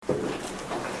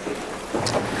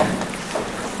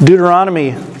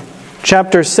Deuteronomy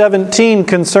chapter 17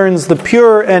 concerns the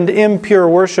pure and impure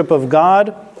worship of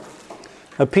God,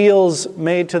 appeals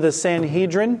made to the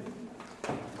Sanhedrin,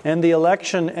 and the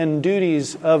election and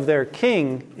duties of their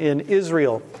king in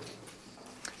Israel.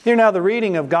 Hear now the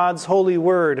reading of God's holy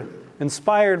word,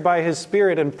 inspired by His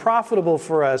Spirit and profitable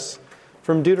for us,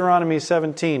 from Deuteronomy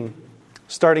 17,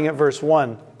 starting at verse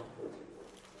 1.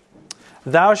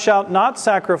 Thou shalt not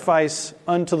sacrifice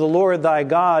unto the Lord thy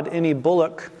God any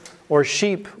bullock or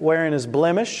sheep wherein is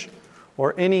blemish,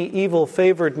 or any evil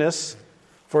favoredness,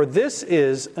 for this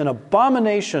is an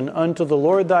abomination unto the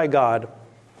Lord thy God.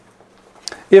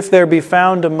 If there be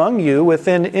found among you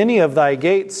within any of thy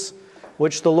gates,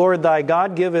 which the Lord thy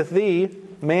God giveth thee,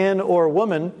 man or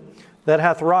woman, that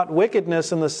hath wrought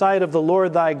wickedness in the sight of the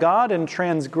Lord thy God in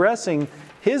transgressing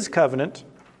His covenant,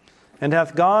 and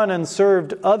hath gone and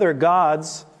served other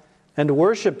gods, and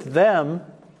worshipped them,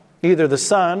 either the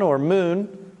sun or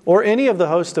moon, or any of the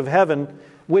host of heaven,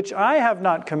 which I have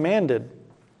not commanded,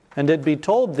 and it be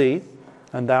told thee,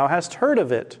 and thou hast heard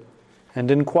of it, and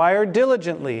inquired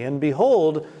diligently, and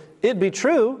behold, it be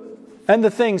true, and the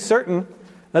thing certain,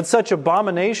 that such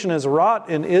abomination is wrought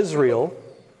in Israel,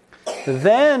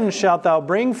 then shalt thou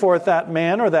bring forth that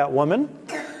man or that woman,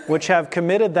 which have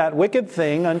committed that wicked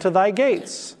thing unto thy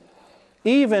gates,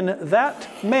 even that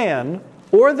man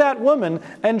or that woman,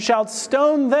 and shalt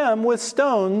stone them with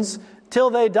stones till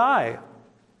they die.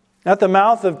 At the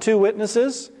mouth of 2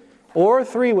 witnesses or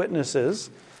 3 witnesses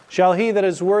shall he that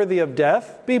is worthy of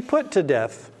death be put to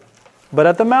death. But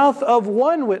at the mouth of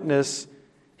 1 witness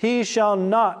he shall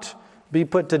not be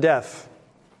put to death.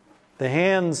 The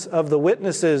hands of the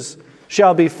witnesses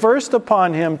shall be first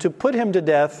upon him to put him to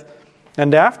death,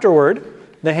 and afterward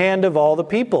the hand of all the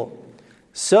people.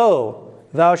 So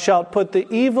thou shalt put the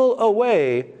evil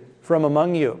away from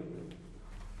among you.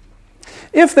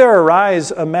 If there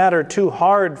arise a matter too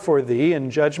hard for thee in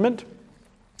judgment,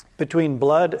 between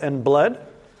blood and blood,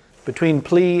 between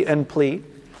plea and plea,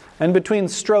 and between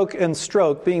stroke and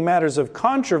stroke, being matters of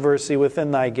controversy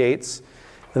within thy gates,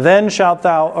 then shalt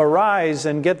thou arise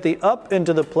and get thee up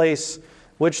into the place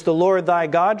which the Lord thy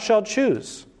God shall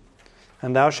choose.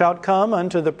 And thou shalt come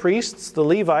unto the priests, the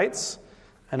Levites,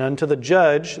 and unto the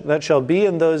judge that shall be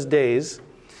in those days,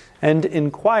 and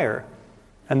inquire,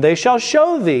 and they shall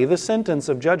show thee the sentence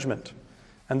of judgment.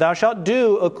 And thou shalt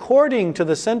do according to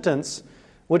the sentence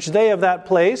which they of that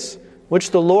place,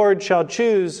 which the Lord shall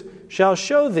choose, shall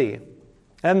show thee.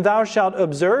 And thou shalt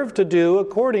observe to do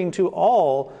according to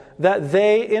all that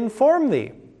they inform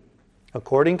thee,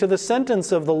 according to the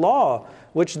sentence of the law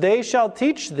which they shall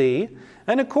teach thee,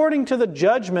 and according to the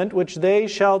judgment which they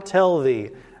shall tell thee.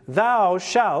 Thou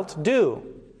shalt do.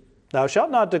 Thou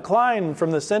shalt not decline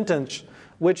from the sentence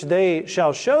which they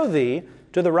shall show thee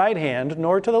to the right hand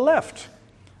nor to the left.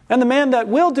 And the man that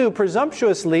will do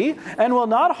presumptuously, and will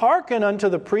not hearken unto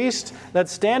the priest that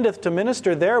standeth to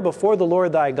minister there before the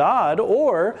Lord thy God,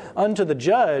 or unto the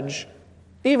judge,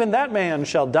 even that man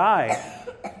shall die.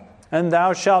 And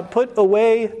thou shalt put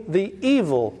away the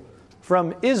evil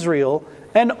from Israel,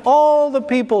 and all the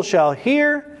people shall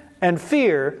hear and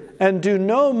fear, and do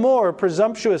no more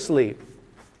presumptuously.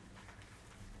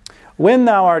 When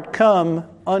thou art come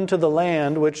unto the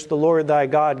land which the Lord thy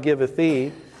God giveth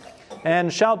thee,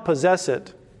 and shalt possess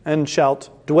it, and shalt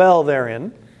dwell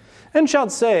therein, and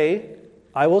shalt say,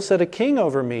 I will set a king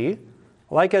over me,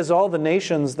 like as all the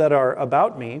nations that are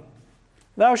about me,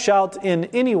 thou shalt in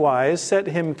any wise set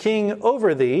him king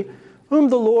over thee, whom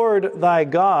the Lord thy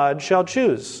God shall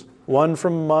choose. One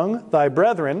from among thy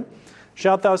brethren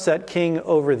shalt thou set king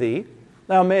over thee.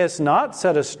 Thou mayest not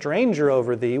set a stranger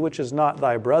over thee, which is not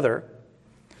thy brother.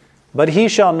 But he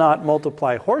shall not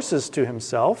multiply horses to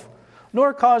himself,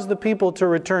 nor cause the people to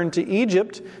return to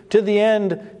Egypt, to the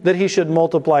end that he should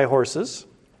multiply horses.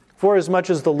 For as much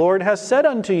as the Lord has said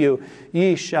unto you,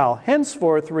 ye shall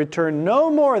henceforth return no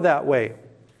more that way.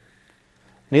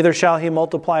 Neither shall he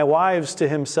multiply wives to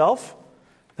himself,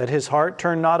 that his heart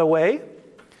turn not away.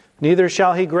 Neither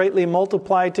shall he greatly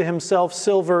multiply to himself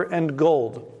silver and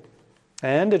gold.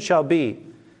 And it shall be,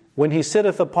 when he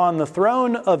sitteth upon the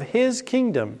throne of his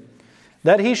kingdom,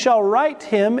 that he shall write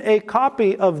him a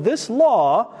copy of this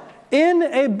law in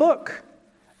a book,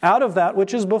 out of that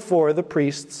which is before the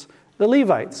priests, the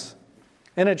Levites.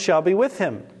 And it shall be with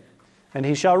him, and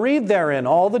he shall read therein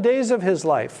all the days of his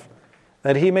life,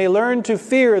 that he may learn to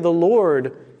fear the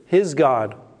Lord his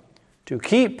God, to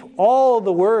keep all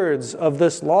the words of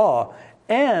this law,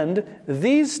 and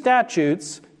these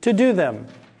statutes to do them,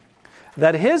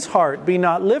 that his heart be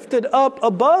not lifted up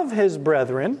above his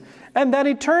brethren, and that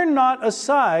he turn not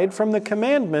aside from the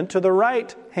commandment to the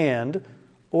right hand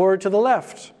or to the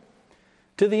left,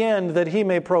 to the end that he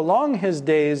may prolong his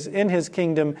days in his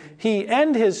kingdom, he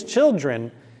and his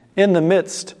children in the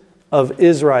midst of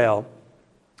Israel.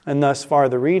 And thus far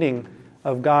the reading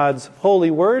of God's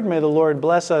holy word. May the Lord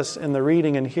bless us in the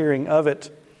reading and hearing of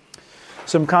it.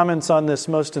 Some comments on this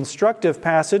most instructive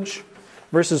passage.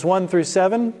 Verses 1 through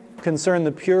 7 concern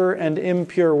the pure and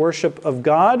impure worship of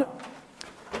God,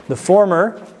 the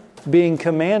former being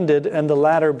commanded and the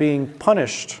latter being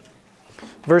punished.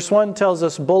 Verse 1 tells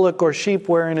us bullock or sheep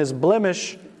wherein is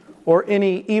blemish or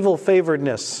any evil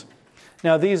favoredness.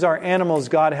 Now these are animals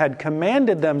God had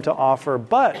commanded them to offer,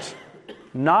 but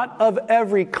not of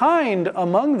every kind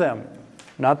among them.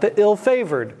 Not the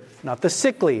ill-favored, not the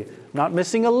sickly, not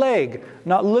missing a leg,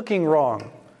 not looking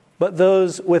wrong, but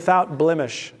those without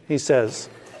blemish, he says.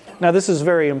 Now this is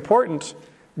very important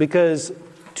because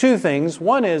two things.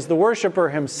 One is the worshiper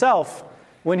himself.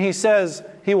 When he says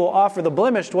he will offer the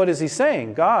blemished, what is he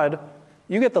saying? God,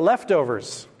 you get the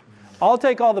leftovers. I'll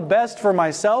take all the best for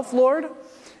myself, Lord,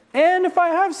 and if I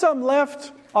have some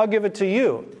left, I'll give it to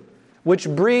you, which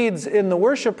breeds in the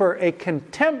worshiper a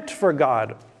contempt for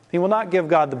God. He will not give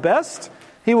God the best.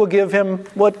 He will give him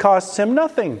what costs him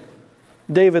nothing.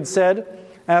 David said,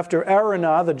 after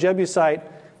Araunah, the Jebusite,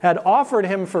 had offered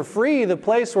him for free the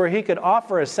place where he could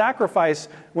offer a sacrifice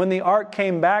when the ark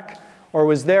came back or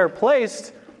was there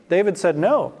placed, David said,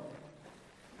 no.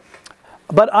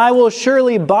 But I will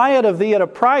surely buy it of thee at a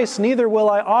price, neither will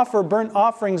I offer burnt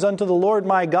offerings unto the Lord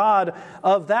my God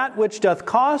of that which doth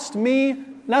cost me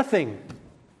nothing.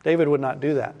 David would not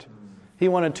do that. He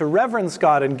wanted to reverence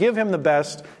God and give him the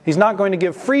best. He's not going to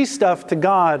give free stuff to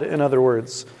God, in other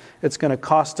words. It's going to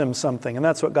cost him something. And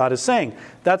that's what God is saying.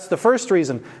 That's the first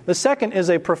reason. The second is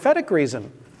a prophetic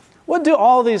reason. What do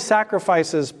all these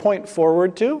sacrifices point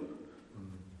forward to?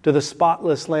 To the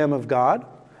spotless Lamb of God,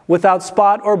 without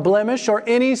spot or blemish or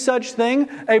any such thing.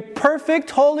 A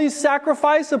perfect, holy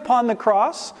sacrifice upon the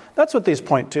cross. That's what these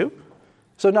point to.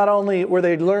 So not only were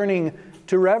they learning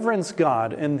to reverence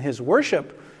God in his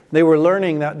worship, they were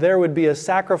learning that there would be a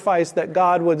sacrifice that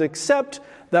God would accept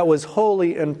that was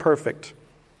holy and perfect.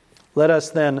 Let us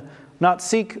then not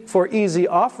seek for easy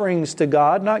offerings to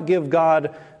God, not give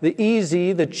God the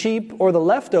easy, the cheap, or the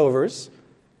leftovers,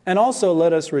 and also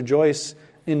let us rejoice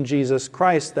in Jesus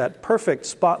Christ, that perfect,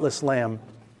 spotless Lamb.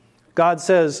 God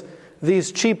says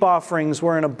these cheap offerings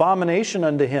were an abomination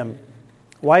unto him.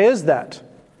 Why is that?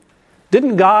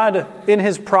 Didn't God, in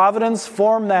his providence,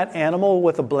 form that animal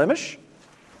with a blemish?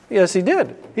 Yes, he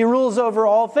did. He rules over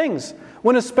all things.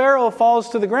 When a sparrow falls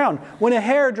to the ground, when a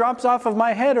hair drops off of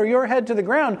my head or your head to the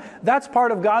ground, that's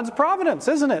part of God's providence,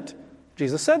 isn't it?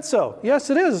 Jesus said so. Yes,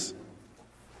 it is.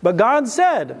 But God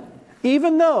said,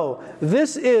 even though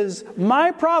this is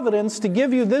my providence to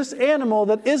give you this animal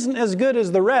that isn't as good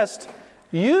as the rest,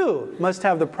 you must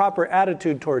have the proper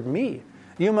attitude toward me.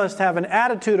 You must have an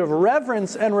attitude of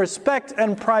reverence and respect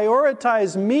and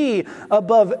prioritize me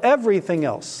above everything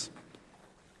else.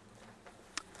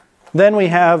 Then we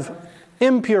have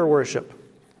impure worship.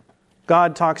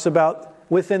 God talks about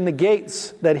within the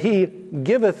gates that he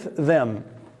giveth them.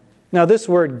 Now this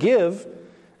word give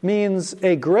means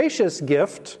a gracious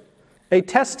gift, a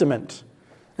testament,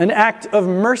 an act of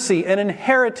mercy, an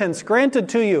inheritance granted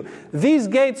to you. These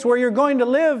gates where you're going to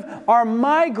live are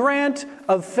my grant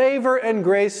of favor and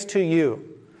grace to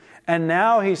you. And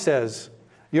now, he says,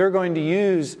 you're going to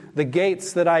use the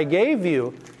gates that I gave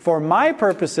you for my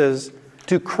purposes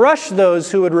to crush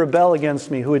those who would rebel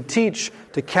against me, who would teach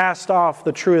to cast off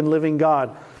the true and living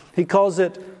God. He calls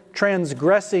it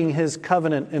transgressing his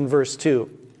covenant in verse 2.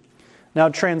 Now,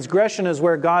 transgression is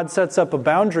where God sets up a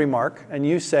boundary mark, and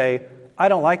you say, I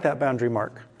don't like that boundary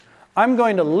mark. I'm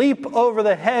going to leap over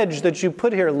the hedge that you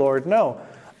put here, Lord. No,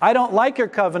 I don't like your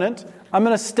covenant. I'm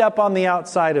going to step on the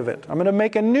outside of it. I'm going to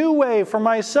make a new way for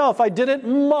myself. I did it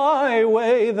my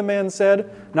way, the man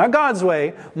said. Not God's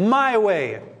way, my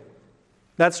way.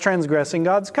 That's transgressing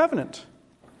God's covenant.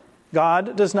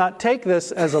 God does not take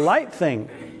this as a light thing.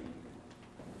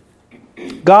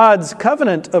 God's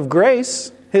covenant of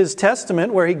grace, his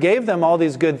testament where he gave them all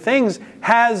these good things,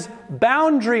 has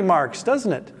boundary marks,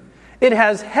 doesn't it? It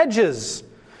has hedges.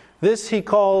 This he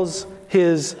calls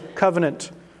his covenant,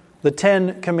 the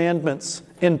 10 Commandments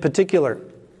in particular.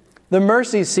 The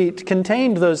mercy seat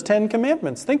contained those 10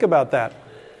 Commandments. Think about that.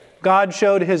 God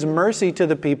showed his mercy to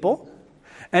the people,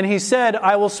 and he said,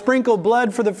 I will sprinkle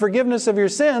blood for the forgiveness of your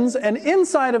sins, and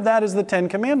inside of that is the 10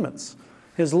 Commandments,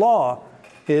 his law,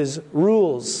 his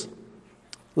rules.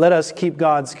 Let us keep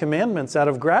God's commandments out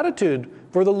of gratitude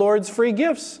for the Lord's free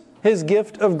gifts. His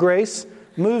gift of grace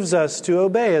moves us to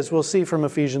obey, as we'll see from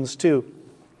Ephesians 2.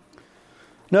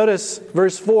 Notice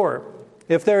verse 4.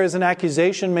 If there is an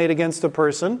accusation made against a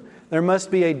person, there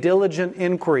must be a diligent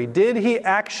inquiry. Did he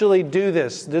actually do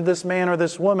this? Did this man or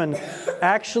this woman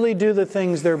actually do the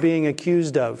things they're being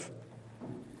accused of?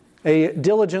 A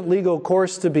diligent legal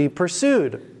course to be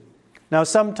pursued. Now,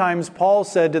 sometimes Paul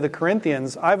said to the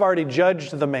Corinthians, I've already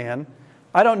judged the man.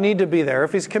 I don't need to be there.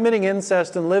 If he's committing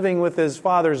incest and living with his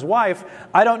father's wife,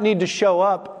 I don't need to show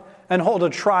up and hold a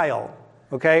trial.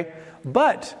 Okay?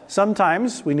 But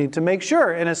sometimes we need to make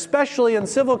sure, and especially in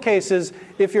civil cases,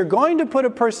 if you're going to put a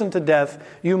person to death,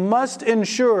 you must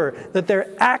ensure that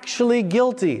they're actually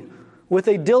guilty with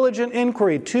a diligent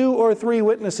inquiry. 2 or 3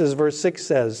 witnesses, verse 6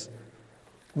 says.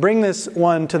 Bring this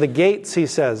one to the gates, he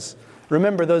says.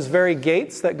 Remember those very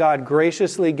gates that God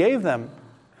graciously gave them.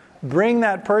 Bring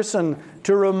that person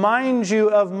to remind you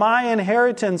of my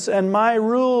inheritance and my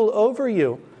rule over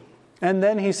you. And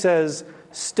then he says,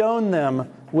 stone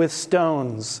them with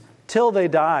stones till they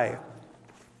die.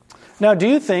 Now, do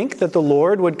you think that the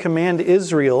Lord would command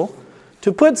Israel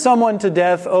to put someone to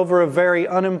death over a very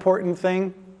unimportant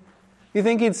thing? You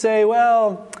think he'd say,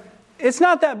 well, it's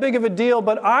not that big of a deal,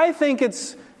 but I think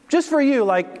it's just for you,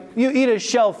 like you eat a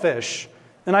shellfish.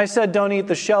 And I said, don't eat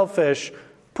the shellfish.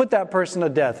 Put that person to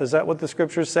death. Is that what the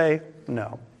scriptures say?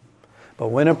 No. But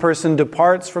when a person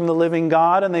departs from the living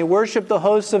God and they worship the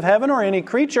hosts of heaven or any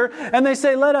creature, and they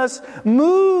say, let us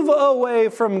move away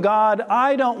from God.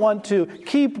 I don't want to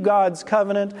keep God's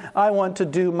covenant. I want to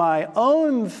do my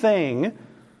own thing.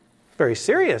 Very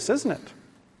serious, isn't it?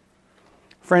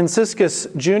 Franciscus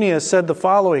Junius said the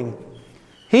following: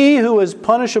 he who is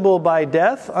punishable by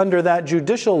death under that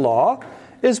judicial law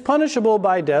is punishable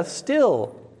by death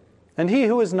still. And he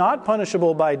who is not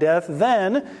punishable by death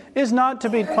then is not to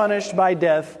be punished by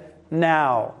death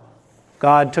now.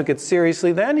 God took it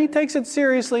seriously then, he takes it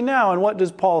seriously now. And what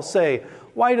does Paul say?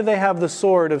 Why do they have the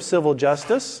sword of civil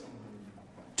justice?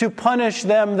 To punish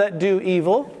them that do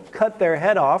evil, cut their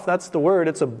head off. That's the word,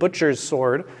 it's a butcher's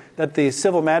sword that the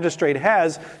civil magistrate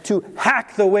has to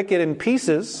hack the wicked in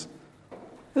pieces.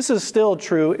 This is still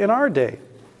true in our day.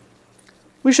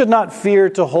 We should not fear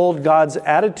to hold God's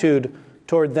attitude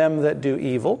toward them that do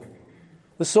evil.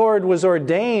 The sword was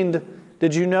ordained.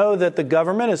 Did you know that the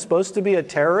government is supposed to be a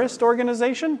terrorist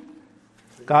organization?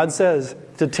 God says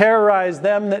to terrorize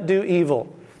them that do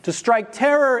evil, to strike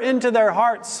terror into their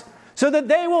hearts so that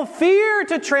they will fear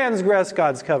to transgress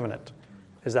God's covenant.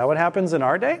 Is that what happens in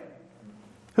our day?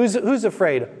 Who's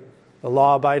afraid? The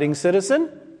law-abiding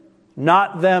citizen?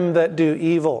 Not them that do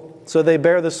evil. So they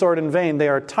bear the sword in vain. They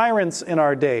are tyrants in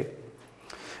our day.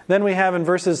 Then we have in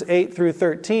verses 8 through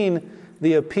 13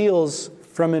 the appeals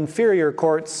from inferior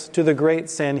courts to the great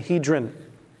Sanhedrin.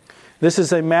 This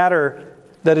is a matter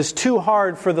that is too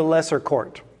hard for the lesser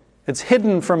court. It's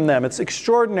hidden from them. It's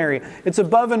extraordinary. It's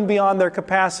above and beyond their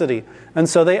capacity. And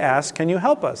so they ask, can you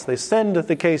help us? They send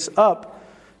the case up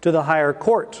to the higher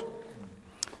court.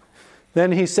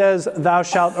 Then he says, thou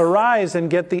shalt arise and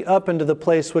get thee up into the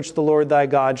place which the Lord thy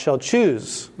God shall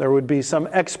choose. There would be some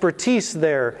expertise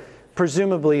there,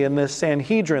 presumably in this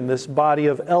Sanhedrin, this body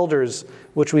of elders,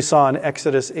 which we saw in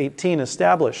Exodus 18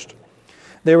 established.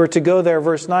 They were to go there,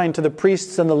 verse 9, to the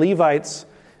priests and the Levites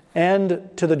and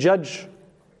to the judge.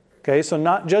 Okay, so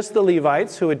not just the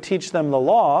Levites who would teach them the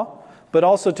law, but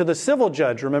also to the civil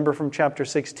judge. Remember from chapter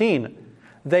 16.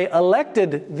 They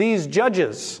elected these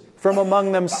judges from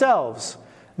among themselves.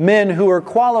 Men who were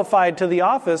qualified to the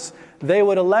office, they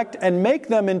would elect and make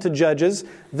them into judges.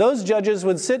 Those judges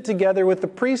would sit together with the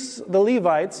priests, the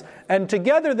Levites, and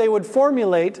together they would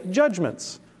formulate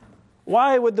judgments.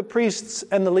 Why would the priests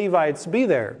and the Levites be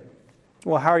there?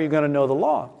 Well, how are you going to know the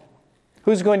law?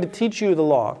 Who's going to teach you the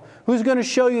law? Who's going to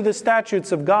show you the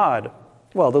statutes of God?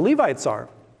 Well, the Levites are.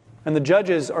 And the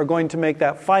judges are going to make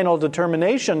that final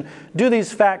determination. Do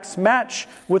these facts match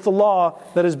with the law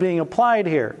that is being applied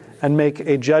here? And make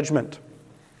a judgment.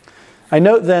 I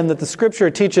note then that the Scripture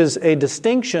teaches a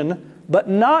distinction, but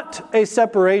not a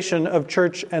separation of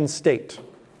church and state.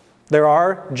 There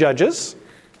are judges,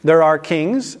 there are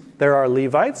kings, there are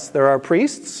Levites, there are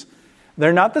priests.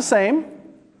 They're not the same,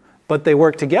 but they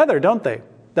work together, don't they?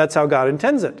 That's how God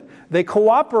intends it. They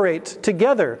cooperate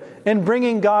together in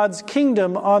bringing God's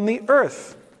kingdom on the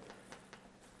earth.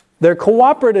 They're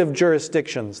cooperative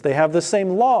jurisdictions. They have the same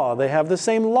law. They have the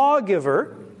same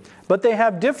lawgiver, but they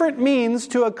have different means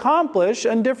to accomplish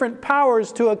and different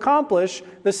powers to accomplish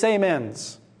the same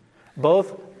ends.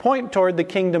 Both point toward the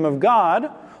kingdom of God,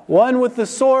 one with the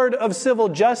sword of civil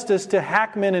justice to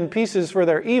hack men in pieces for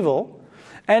their evil,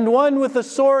 and one with the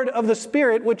sword of the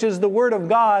Spirit, which is the Word of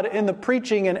God in the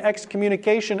preaching and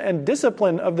excommunication and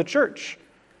discipline of the church.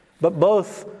 But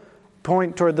both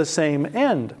point toward the same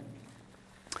end.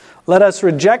 Let us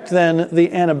reject then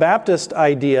the Anabaptist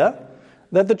idea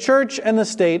that the church and the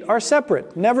state are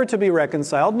separate, never to be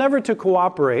reconciled, never to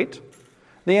cooperate.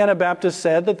 The Anabaptists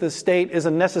said that the state is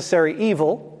a necessary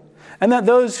evil, and that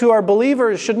those who are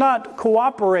believers should not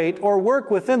cooperate or work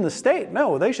within the state.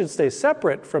 No, they should stay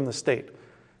separate from the state.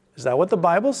 Is that what the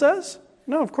Bible says?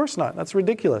 No, of course not. That's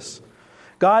ridiculous.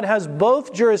 God has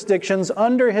both jurisdictions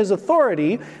under His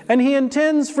authority, and He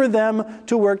intends for them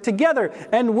to work together.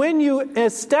 And when you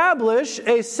establish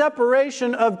a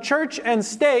separation of church and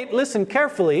state, listen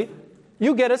carefully,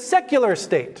 you get a secular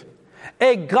state,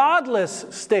 a godless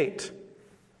state,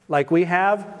 like we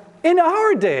have in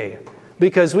our day.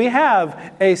 Because we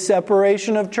have a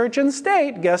separation of church and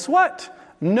state, guess what?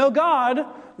 No God,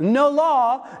 no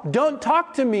law. Don't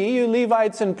talk to me, you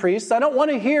Levites and priests. I don't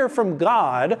want to hear from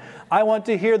God. I want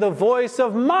to hear the voice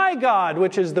of my God,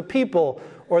 which is the people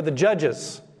or the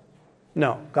judges.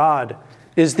 No, God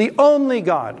is the only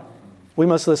God. We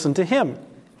must listen to Him.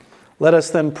 Let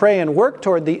us then pray and work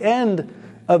toward the end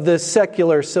of this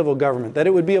secular civil government, that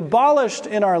it would be abolished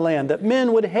in our land, that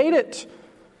men would hate it.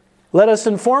 Let us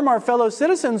inform our fellow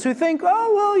citizens who think,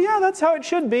 oh, well, yeah, that's how it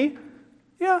should be.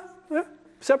 Yeah.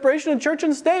 Separation of church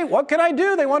and state. What can I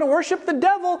do? They want to worship the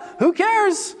devil. Who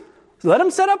cares? Let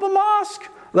them set up a mosque.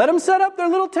 Let them set up their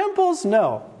little temples.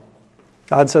 No.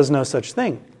 God says no such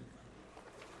thing.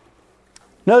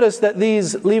 Notice that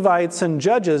these Levites and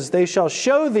judges, they shall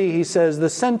show thee, he says, the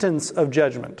sentence of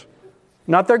judgment.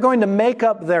 Not they're going to make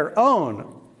up their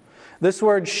own. This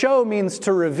word show means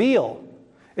to reveal.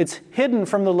 It's hidden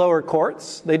from the lower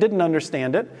courts. They didn't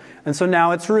understand it. And so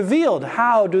now it's revealed.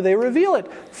 How do they reveal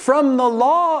it? From the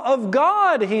law of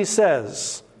God, he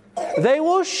says. They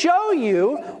will show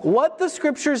you what the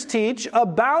Scriptures teach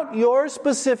about your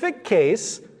specific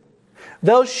case.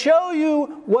 They'll show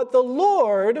you what the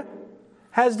Lord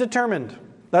has determined.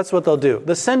 That's what they'll do.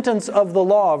 The sentence of the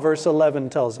law, verse 11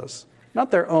 tells us.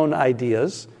 Not their own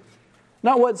ideas.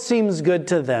 Not what seems good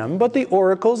to them, but the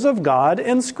oracles of God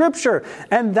in Scripture.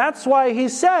 And that's why he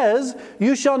says,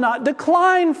 you shall not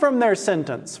decline from their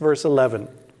sentence, verse 11.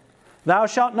 Thou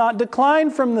shalt not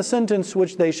decline from the sentence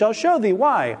which they shall show thee.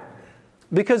 Why?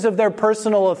 Because of their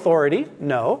personal authority?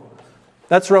 No.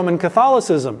 That's Roman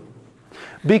Catholicism.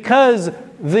 Because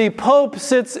the Pope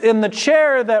sits in the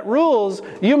chair that rules,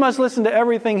 you must listen to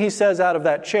everything he says out of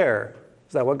that chair.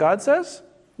 Is that what God says?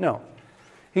 No.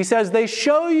 He says, they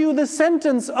show you the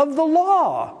sentence of the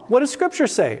law. What does Scripture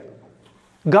say?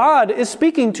 God is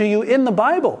speaking to you in the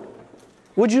Bible.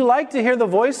 Would you like to hear the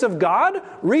voice of God?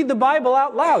 Read the Bible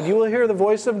out loud. You will hear the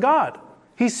voice of God.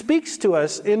 He speaks to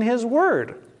us in His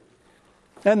Word.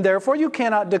 And therefore, you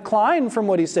cannot decline from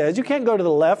what He says. You can't go to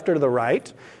the left or to the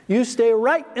right. You stay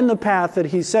right in the path that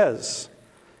He says.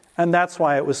 And that's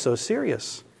why it was so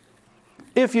serious.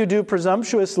 If you do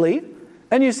presumptuously,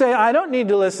 and you say, I don't need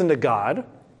to listen to God,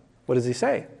 what does He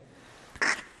say?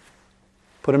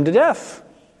 Put him to death.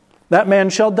 That man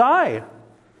shall die.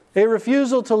 A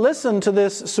refusal to listen to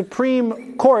this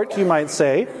Supreme Court, you might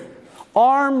say,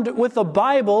 armed with the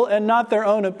Bible and not their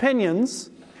own opinions,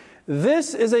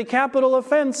 this is a capital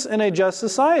offense in a just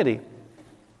society.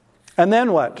 And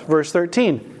then what? Verse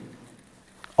 13.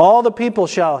 All the people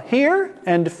shall hear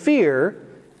and fear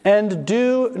and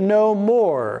do no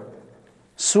more.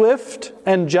 Swift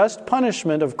and just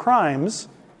punishment of crimes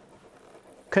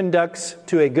conducts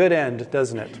to a good end,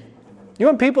 doesn't it? You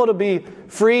want people to be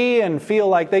free and feel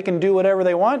like they can do whatever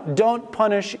they want? Don't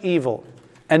punish evil.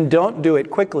 And don't do it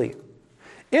quickly.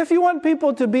 If you want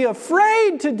people to be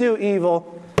afraid to do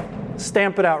evil,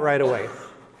 stamp it out right away.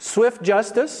 Swift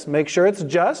justice, make sure it's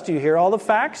just. You hear all the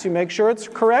facts, you make sure it's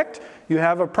correct. You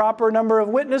have a proper number of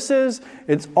witnesses.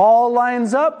 It all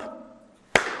lines up.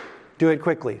 Do it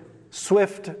quickly.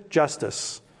 Swift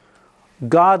justice.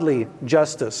 Godly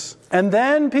justice. And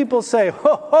then people say,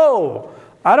 ho, ho,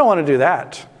 I don't want to do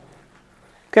that.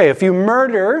 Okay, if you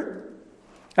murder,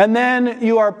 and then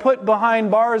you are put behind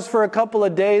bars for a couple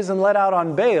of days and let out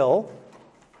on bail,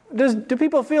 do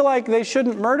people feel like they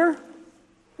shouldn't murder?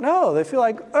 No, they feel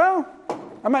like, oh,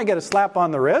 I might get a slap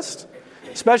on the wrist.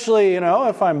 Especially,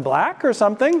 if I'm black or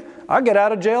something, I'll get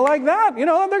out of jail like that. They're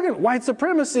going, white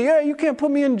supremacy, yeah, you can't put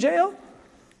me in jail.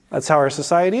 That's how our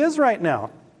society is right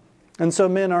now. And so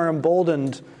men are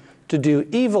emboldened to do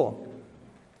evil.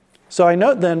 So I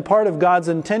note then, part of God's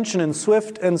intention in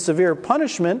swift and severe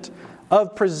punishment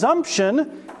of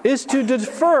presumption is to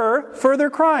defer further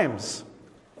crimes.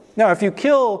 Now, if you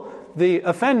kill the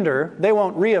offender, they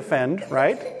won't reoffend,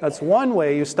 right? That's one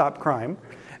way you stop crime.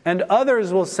 And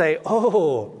others will say,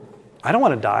 oh, I don't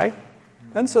want to die.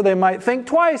 And so they might think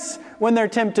twice when they're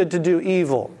tempted to do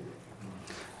evil.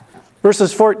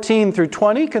 Verses 14 through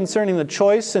 20 concerning the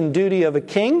choice and duty of a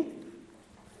king.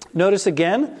 Notice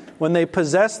again, when they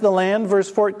possess the land, verse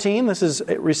 14, this is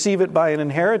receive it by an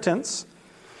inheritance.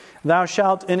 Thou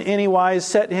shalt in any wise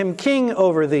set him king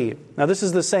over thee. Now this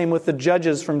is the same with the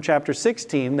judges from chapter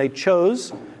 16. They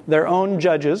chose their own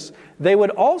judges. They would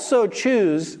also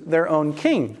choose their own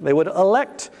king. They would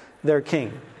elect their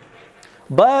king.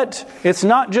 But it's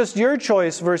not just your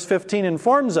choice, verse 15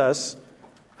 informs us,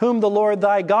 whom the Lord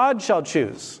thy God shall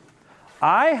choose.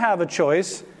 I have a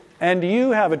choice, and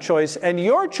you have a choice, and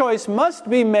your choice must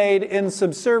be made in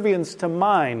subservience to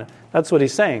mine. That's what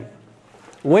he's saying.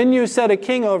 When you set a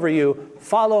king over you,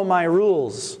 follow my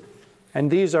rules.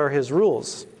 And these are his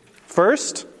rules.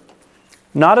 First,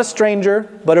 not a stranger,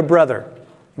 but a brother.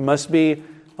 He must be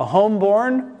a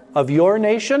homeborn of your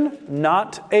nation,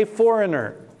 not a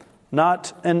foreigner,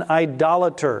 not an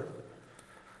idolater.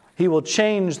 He will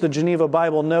change, the Geneva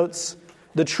Bible notes,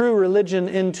 the true religion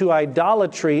into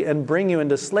idolatry and bring you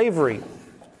into slavery.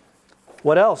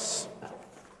 What else?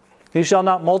 He shall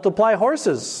not multiply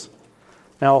horses.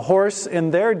 Now, a horse in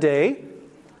their day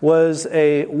was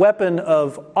a weapon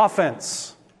of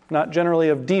offense, not generally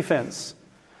of defense.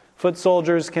 Foot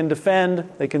soldiers can defend.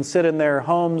 They can sit in their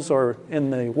homes or in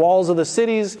the walls of the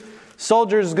cities.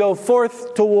 Soldiers go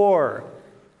forth to war.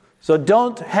 So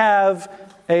don't have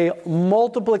a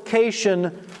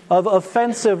multiplication of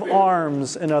offensive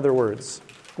arms, in other words.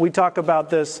 We talk about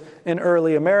this in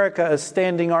early America as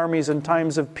standing armies in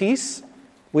times of peace.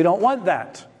 We don't want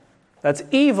that. That's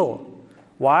evil.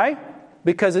 Why?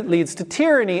 Because it leads to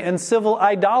tyranny and civil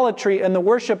idolatry and the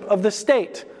worship of the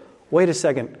state. Wait a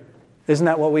second. Isn't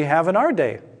that what we have in our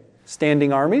day?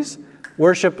 Standing armies,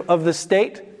 worship of the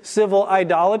state, civil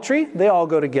idolatry, they all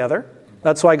go together.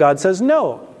 That's why God says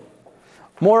no.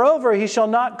 Moreover, he shall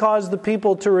not cause the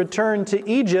people to return to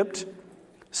Egypt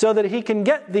so that he can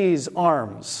get these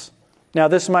arms. Now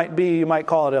this might be, you might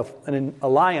call it an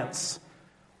alliance.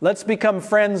 Let's become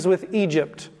friends with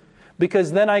Egypt,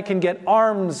 because then I can get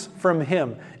arms from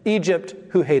him. Egypt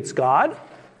who hates God,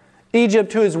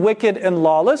 Egypt who is wicked and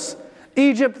lawless,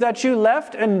 Egypt that you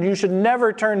left and you should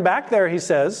never turn back there, he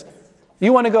says.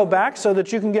 You want to go back so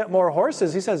that you can get more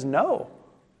horses? He says, no,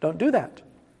 don't do that.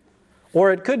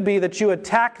 Or it could be that you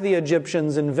attack the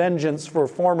Egyptians in vengeance for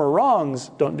former wrongs.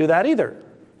 Don't do that either.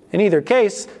 In either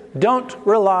case, don't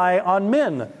rely on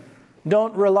men.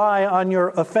 Don't rely on your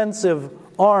offensive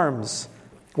arms.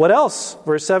 What else?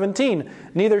 Verse 17,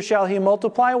 neither shall he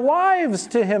multiply wives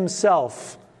to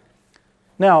himself.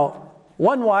 Now,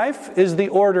 one wife is the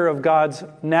order of God's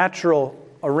natural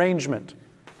arrangement.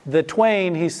 The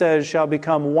twain, he says, shall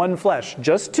become one flesh.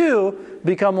 Just two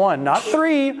become one. Not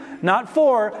 3, not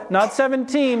 4, not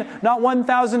 17, not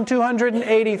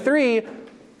 1,283.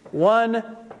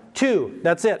 1, 2.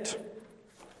 That's it.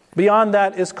 Beyond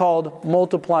that is called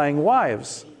multiplying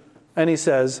wives. And he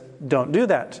says, don't do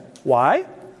that. Why?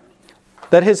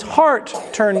 That his heart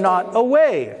turn not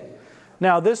away.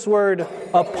 Now, this word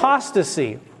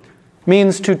apostasy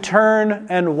means to turn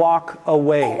and walk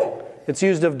away. It's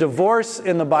used of divorce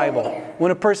in the Bible.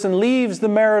 When a person leaves the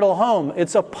marital home,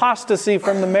 it's apostasy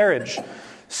from the marriage.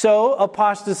 So,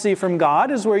 apostasy from God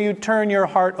is where you turn your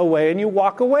heart away and you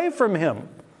walk away from him.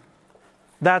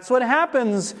 That's what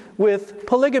happens with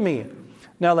polygamy.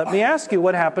 Now, let me ask you,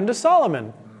 what happened to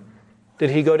Solomon?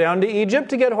 Did he go down to Egypt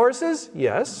to get horses?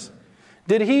 Yes.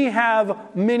 Did he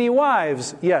have many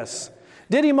wives? Yes.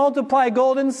 Did he multiply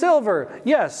gold and silver?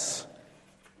 Yes.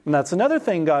 And that's another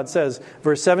thing God says.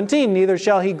 Verse 17, neither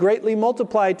shall he greatly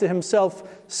multiply to himself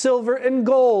silver and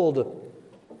gold.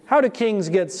 How do kings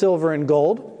get silver and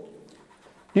gold?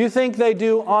 Do you think they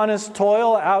do honest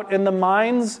toil out in the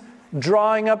mines,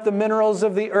 drawing up the minerals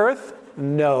of the earth?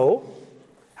 No.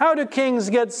 How do kings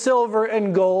get silver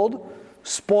and gold?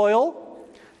 Spoil,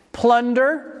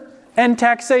 plunder, and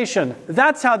taxation.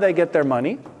 That's how they get their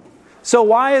money. So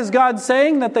why is God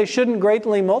saying that they shouldn't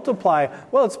greatly multiply?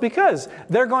 Well, it's because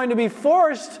they're going to be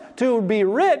forced to be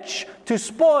rich, to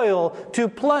spoil, to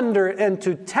plunder, and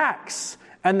to tax.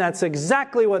 And that's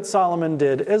exactly what Solomon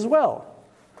did as well.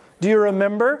 Do you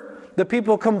remember the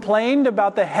people complained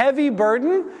about the heavy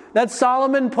burden that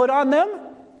Solomon put on them?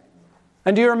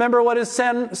 And do you remember what his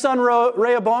son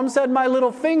Rehoboam said? My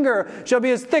little finger shall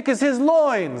be as thick as his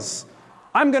loins.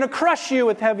 I'm going to crush you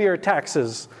with heavier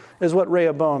taxes, is what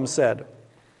Rehoboam said.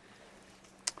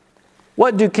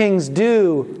 What do kings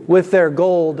do with their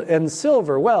gold and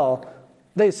silver? Well,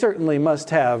 they certainly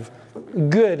must have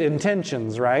good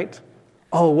intentions, right?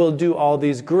 Oh, we'll do all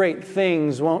these great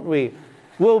things, won't we?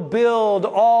 We'll build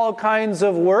all kinds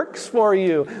of works for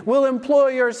you. We'll employ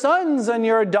your sons and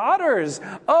your daughters.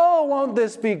 Oh, won't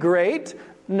this be great?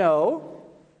 No,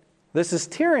 this is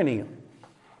tyranny.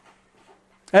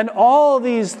 And all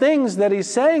these things that he's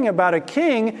saying about a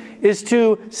king is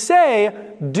to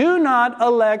say, do not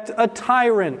elect a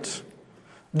tyrant.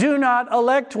 Do not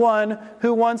elect one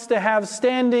who wants to have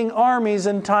standing armies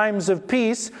in times of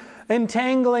peace,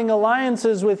 entangling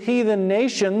alliances with heathen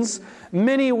nations,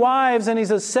 many wives, and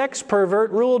he's a sex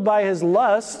pervert ruled by his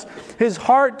lust. His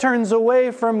heart turns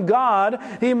away from God.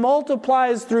 He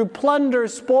multiplies through plunder,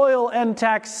 spoil, and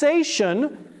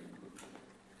taxation.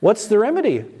 What's the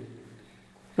remedy?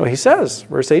 Well, he says,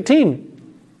 verse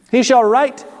 18, he shall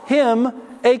write him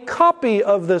a copy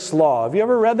of this law. Have you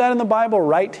ever read that in the Bible?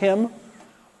 Write him.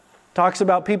 Talks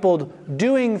about people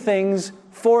doing things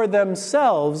for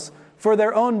themselves, for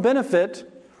their own benefit,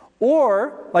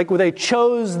 or, like when they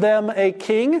chose them a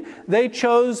king, they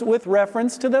chose with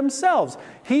reference to themselves.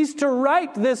 He's to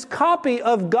write this copy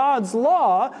of God's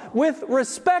law with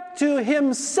respect to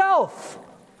himself,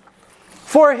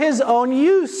 for his own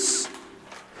use,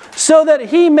 so that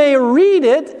he may read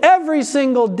it every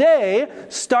single day,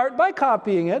 start by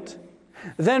copying it,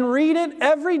 then read it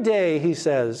every day, he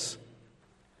says.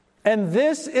 And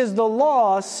this is the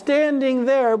law standing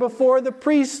there before the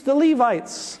priests, the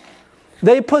Levites.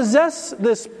 They possess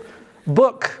this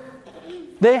book.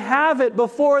 They have it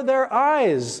before their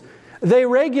eyes. They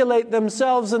regulate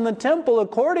themselves in the temple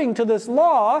according to this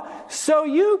law. So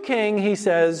you, king, he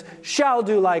says, shall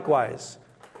do likewise.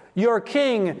 Your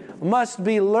king must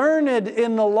be learned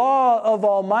in the law of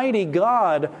Almighty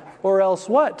God, or else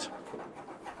what?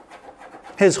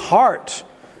 His heart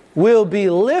will be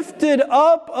lifted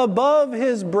up above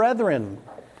his brethren.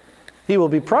 He will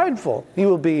be prideful. He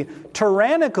will be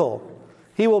tyrannical.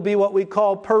 He will be what we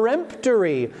call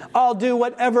peremptory. I'll do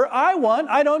whatever I want.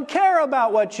 I don't care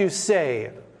about what you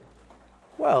say.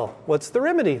 Well, what's the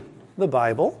remedy? The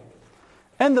Bible.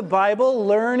 And the Bible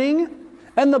learning,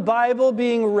 and the Bible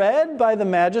being read by the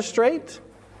magistrate,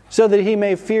 so that he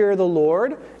may fear the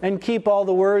Lord and keep all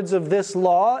the words of this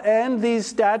law and these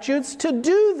statutes to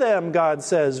do them, God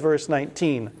says, verse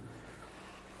 19.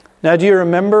 Now, do you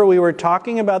remember we were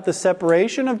talking about the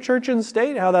separation of church and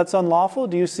state, how that's unlawful?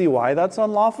 Do you see why that's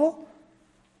unlawful?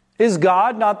 Is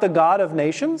God not the God of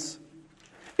nations?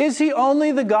 Is he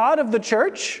only the God of the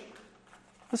church?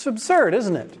 That's absurd,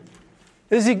 isn't it?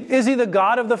 Is he the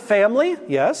God of the family?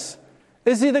 Yes.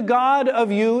 Is he the God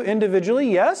of you individually?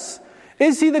 Yes.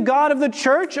 Is he the God of the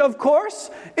church? Of course.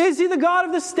 Is he the God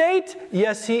of the state?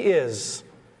 Yes, he is.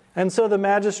 And so the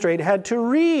magistrate had to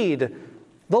read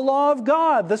the law of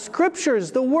God, the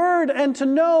scriptures, the word, and to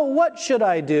know, what should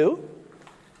I do?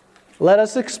 Let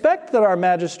us expect that our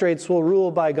magistrates will rule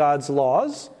by God's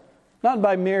laws, not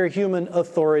by mere human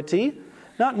authority,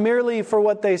 not merely for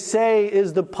what they say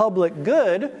is the public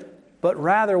good, but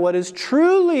rather what is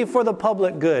truly for the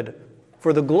public good,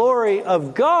 for the glory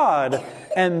of God,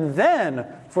 and then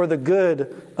for the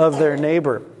good of their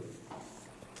neighbor.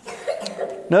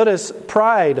 Notice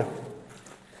pride.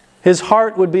 His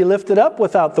heart would be lifted up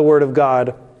without the word of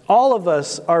God. All of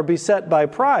us are beset by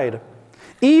pride.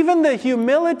 Even the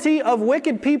humility of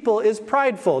wicked people is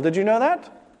prideful. Did you know that?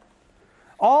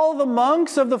 All the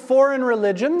monks of the foreign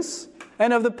religions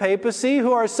and of the papacy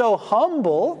who are so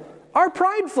humble are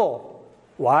prideful.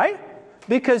 Why?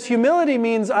 Because humility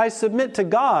means I submit to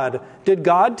God. Did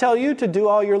God tell you to do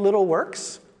all your little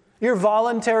works? Your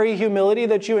voluntary humility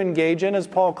that you engage in, as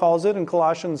Paul calls it in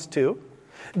Colossians 2.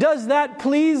 Does that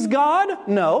please God?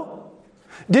 No.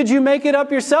 Did you make it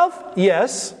up yourself?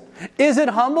 Yes. Is it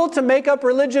humble to make up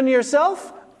religion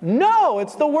yourself? No.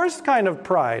 It's the worst kind of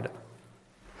pride.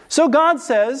 So God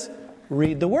says,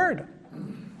 read the word.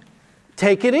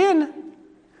 Take it in.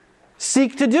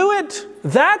 Seek to do it.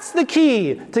 That's the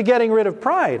key to getting rid of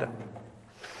pride.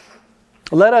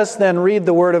 Let us then read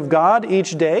the Word of God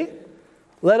each day.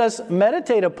 Let us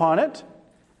meditate upon it.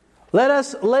 Let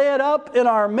us lay it up in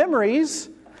our memories.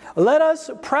 Let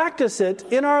us practice it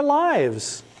in our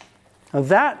lives.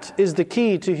 That is the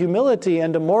key to humility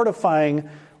and to mortifying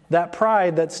that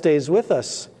pride that stays with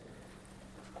us.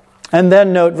 And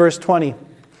then note verse 20.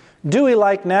 Do we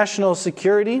like national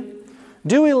security?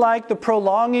 Do we like the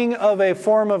prolonging of a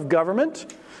form of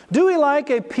government? Do we like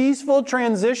a peaceful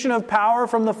transition of power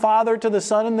from the Father to the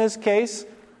Son in this case?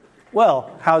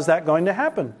 Well, how's that going to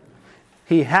happen?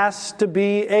 He has to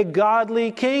be a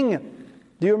godly king.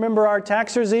 Do you remember our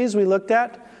taxerzies we looked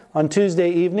at on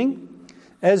Tuesday evening?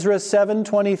 Ezra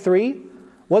 7:23.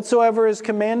 Whatsoever is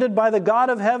commanded by the God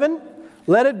of heaven,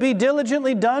 let it be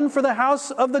diligently done for the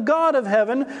house of the God of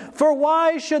heaven. For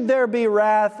why should there be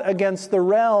wrath against the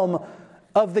realm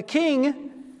of the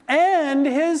king and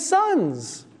his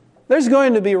sons? There's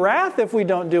going to be wrath if we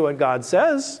don't do what God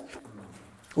says.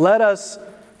 Let us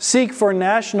seek for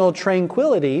national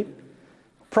tranquility,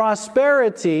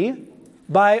 prosperity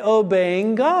by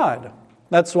obeying God.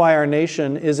 That's why our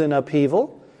nation is in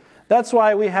upheaval. That's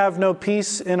why we have no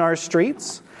peace in our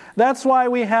streets. That's why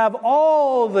we have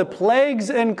all the plagues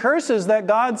and curses that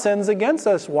God sends against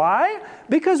us. Why?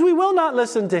 Because we will not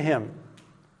listen to Him.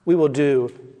 We will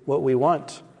do what we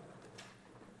want.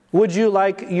 Would you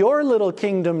like your little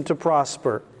kingdom to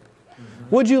prosper?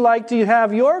 Would you like to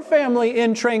have your family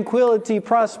in tranquility,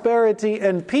 prosperity,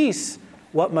 and peace?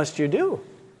 What must you do?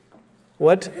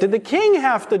 What did the king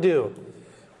have to do?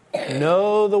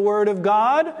 Know the Word of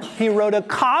God. He wrote a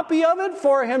copy of it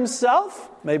for himself.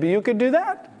 Maybe you could do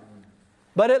that.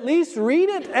 But at least read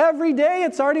it every day.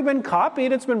 It's already been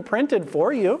copied. It's been printed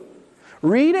for you.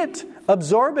 Read it,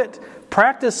 absorb it,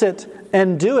 practice it,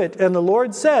 and do it. And the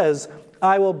Lord says,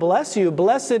 I will bless you.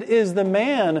 Blessed is the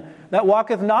man that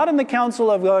walketh not in the counsel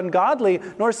of the ungodly,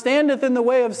 nor standeth in the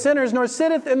way of sinners, nor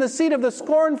sitteth in the seat of the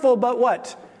scornful, but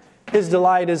what? His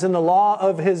delight is in the law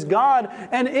of his God,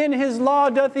 and in his law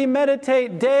doth he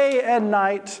meditate day and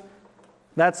night.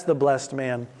 That's the blessed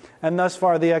man. And thus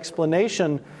far the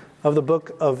explanation of the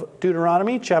book of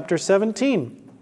Deuteronomy, chapter 17.